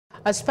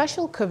A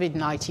special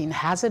COVID-19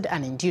 hazard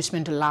and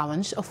inducement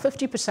allowance of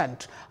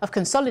 50% of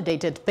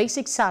consolidated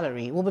basic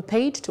salary will be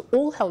paid to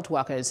all health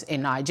workers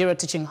in Nigeria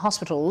teaching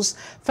hospitals,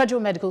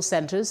 federal medical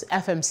centers,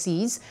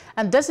 FMCs,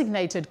 and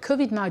designated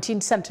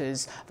COVID-19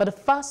 centers for the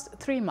first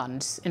 3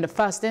 months in the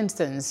first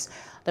instance.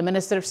 The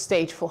Minister of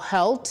State for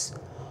Health,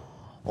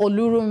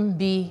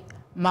 Olurunbi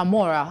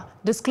Mamora,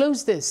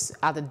 disclosed this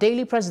at the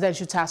daily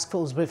presidential task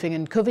force briefing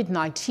on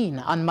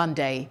COVID-19 on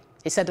Monday.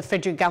 He said the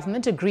federal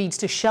government agreed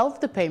to shelve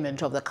the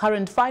payment of the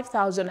current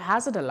 5,000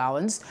 hazard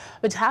allowance,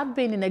 which had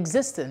been in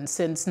existence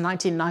since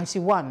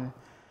 1991.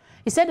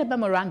 He said a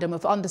memorandum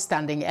of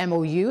understanding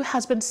MOU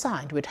has been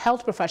signed with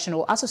health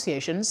professional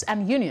associations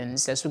and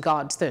unions as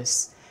regards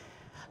this.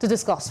 To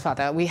discuss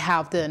further, we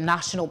have the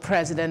national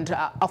president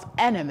of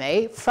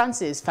NMA,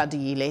 Francis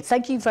Faduyile.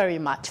 Thank you very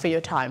much for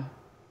your time.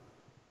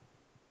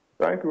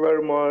 Thank you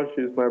very much.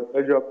 It's my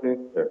pleasure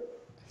being here.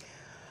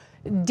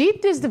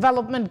 Did this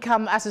development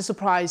come as a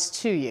surprise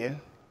to you?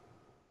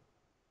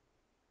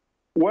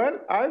 Well,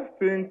 I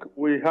think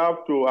we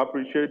have to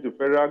appreciate the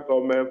federal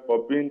government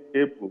for being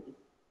able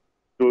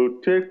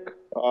to take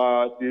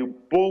the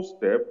bold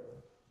step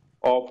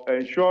of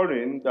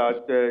ensuring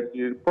that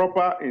the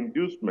proper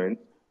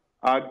inducements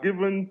are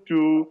given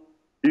to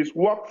its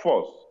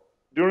workforce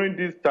during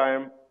this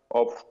time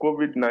of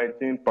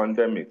COVID-19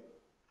 pandemic.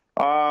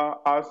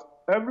 As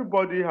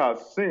everybody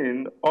has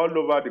seen all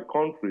over the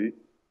country,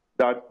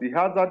 that the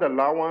hazard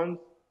allowance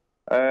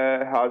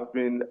has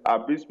been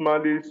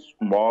abysmally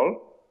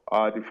small,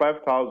 the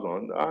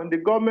 5,000, and the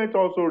government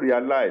also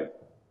realized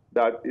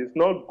that it's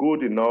not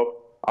good enough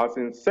as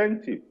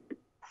incentive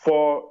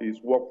for its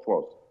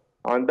workforce.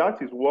 And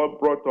that is what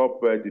brought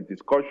up the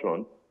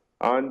discussion.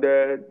 And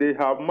they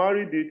have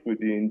married it with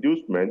the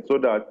inducement so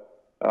that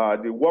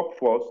the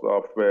workforce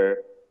of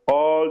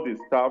all the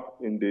staff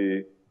in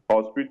the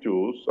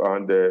hospitals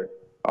and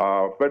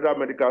federal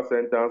medical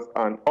centers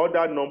and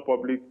other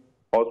non-public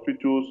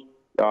hospitals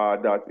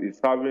that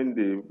is having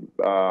the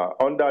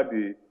under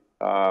the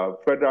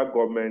federal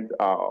government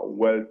are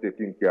well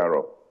taken care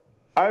of.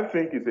 I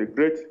think it's a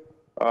great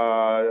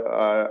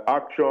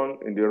action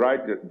in the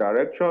right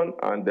direction,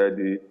 and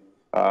the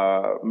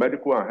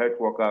medical and health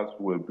workers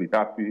will be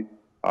happy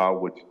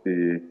with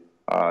the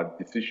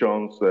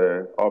decisions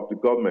of the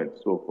government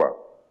so far.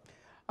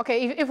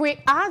 Okay, if we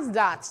add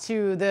that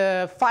to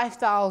the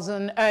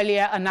 5,000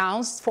 earlier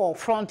announced for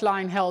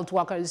frontline health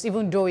workers,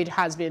 even though it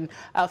has been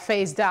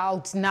phased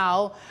out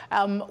now,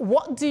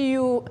 what do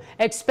you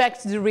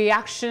expect the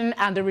reaction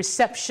and the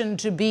reception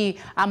to be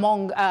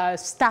among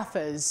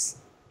staffers?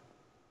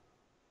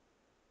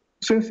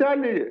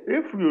 Sincerely,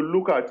 if you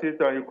look at it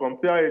and you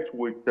compare it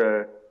with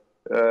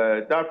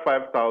that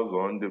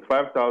 5,000, the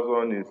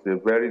 5,000 is a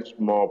very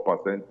small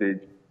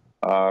percentage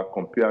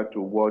compared to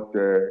what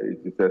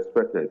it is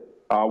expected.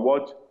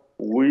 What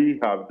we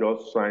have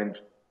just signed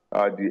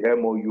the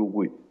MOU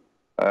with.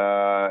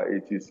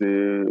 It is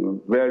a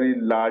very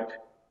large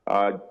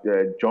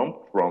jump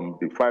from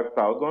the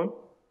 5,000,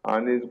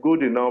 and it's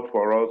good enough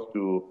for us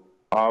to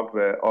have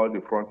all the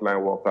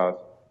frontline workers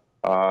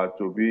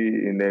to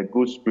be in a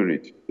good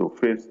spirit to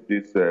face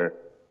this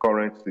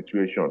current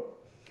situation.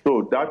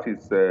 So that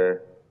is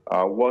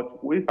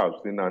what we have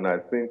seen, and I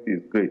think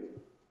is great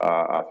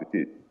as it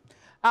is.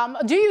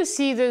 Do you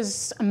see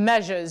these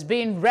measures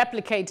being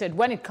replicated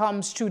when it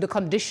comes to the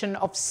condition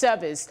of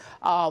service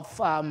of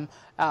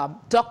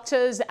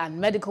doctors and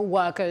medical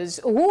workers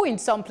who in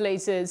some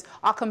places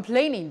are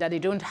complaining that they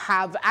don't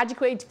have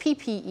adequate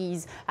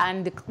PPEs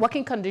and the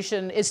working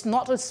condition is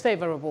not as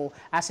favorable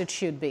as it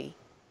should be?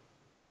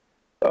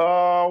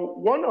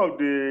 One of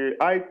the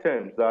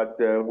items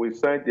that we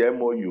signed the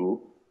MOU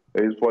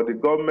is for the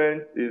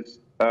government is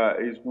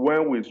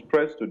when we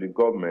stress to the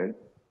government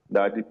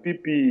that the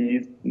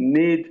PPEs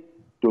need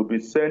to be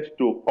sent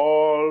to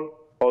all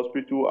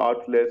hospital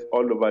outlets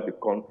all over the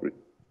country.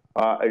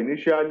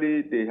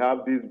 Initially, they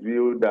have this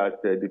view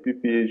that the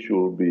PPE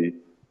should be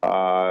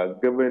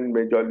given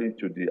majorly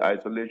to the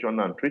isolation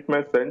and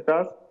treatment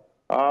centers,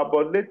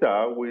 but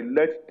later we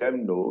let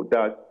them know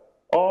that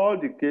all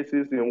the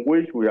cases in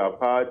which we have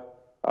had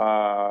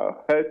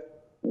health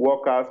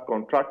workers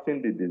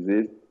contracting the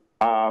disease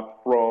are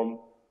from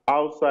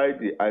outside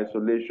the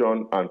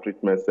isolation and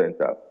treatment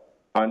centers.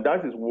 And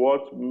that is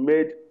what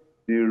made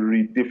the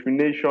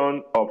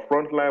redefinition of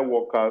frontline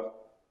workers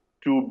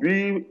to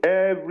be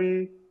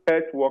every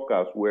health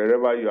workers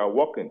wherever you are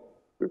working,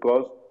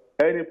 because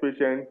any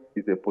patient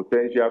is a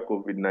potential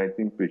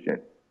COVID-19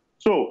 patient.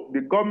 So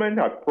the government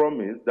had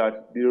promised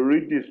that the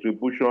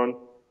redistribution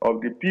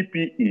of the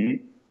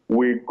PPE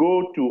will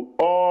go to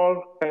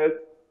all health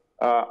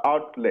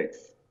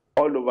outlets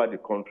all over the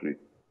country.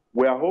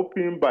 We are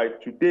hoping by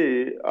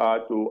today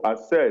to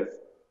assess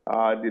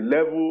the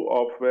level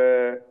of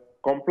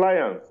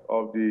compliance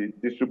of the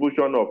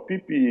distribution of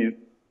PPEs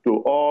to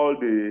all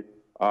the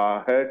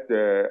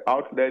health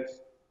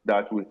outlets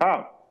that we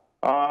have.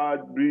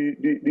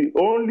 The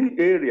only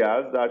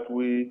areas that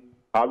we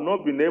have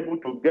not been able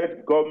to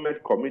get government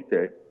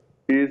committed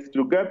is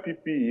to get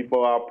PPE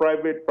for our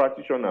private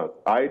practitioners,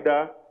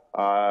 either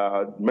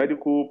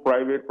medical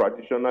private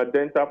practitioners,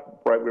 dental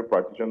private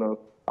practitioners,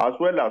 as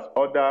well as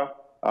other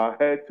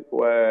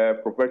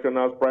health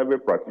professionals,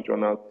 private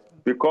practitioners,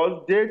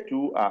 because they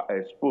too are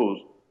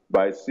exposed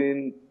by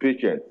seeing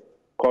patients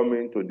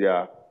coming to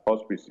their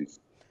hospices.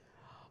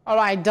 All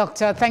right,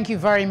 Doctor, thank you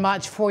very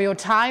much for your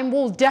time.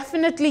 We'll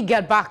definitely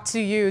get back to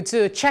you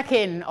to check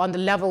in on the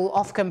level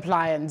of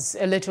compliance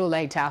a little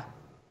later.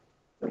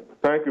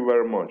 Thank you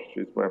very much.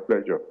 It's my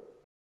pleasure.